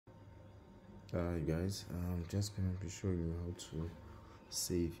Hi guys, I'm just gonna be showing you how to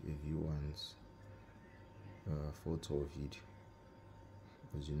save a V1's photo or video,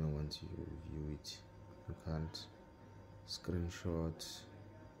 because once you view it you can't screenshot,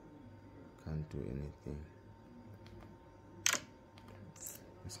 can't do anything.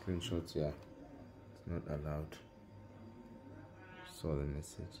 The screenshots, yeah, it's not allowed. Saw the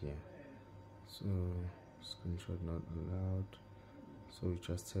message here, so screenshot not allowed. So you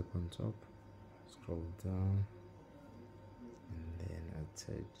just tap on top, scroll down, and then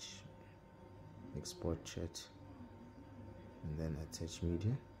attach export chat, and then attach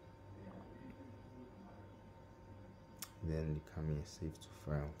media, then come here, save to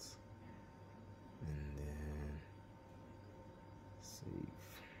files, and then save.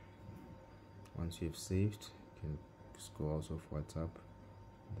 Once you have saved, you can go out of WhatsApp,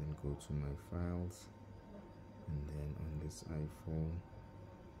 then go to my files, and then on this iPhone,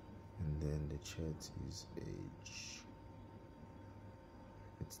 and then the chat is H,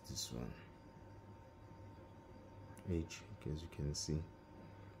 it's this one, H, as you can see,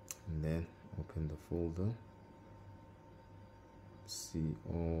 and then open the folder, see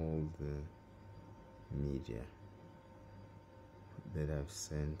all the media that I've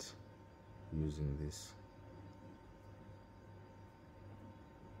sent using this.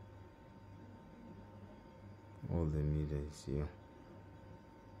 All the media is here.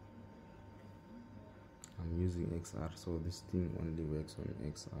 I'm using XR, so this thing only works on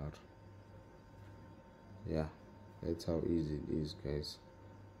XR. Yeah, that's how easy it is, guys.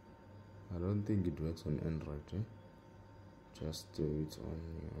 I don't think it works on Android, Just do it on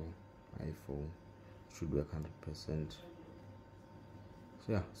your iPhone. It should work 100%.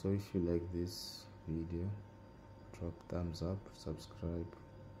 So yeah, so if you like this video, drop thumbs up, subscribe,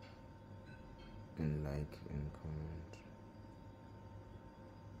 and like and comment.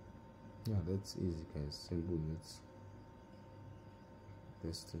 Yeah, that's easy, guys. Simple.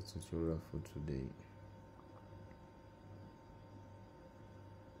 That's the tutorial for today.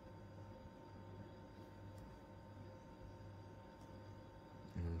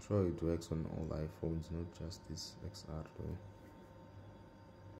 And I'm sure it works on all iPhones, not just this XR though.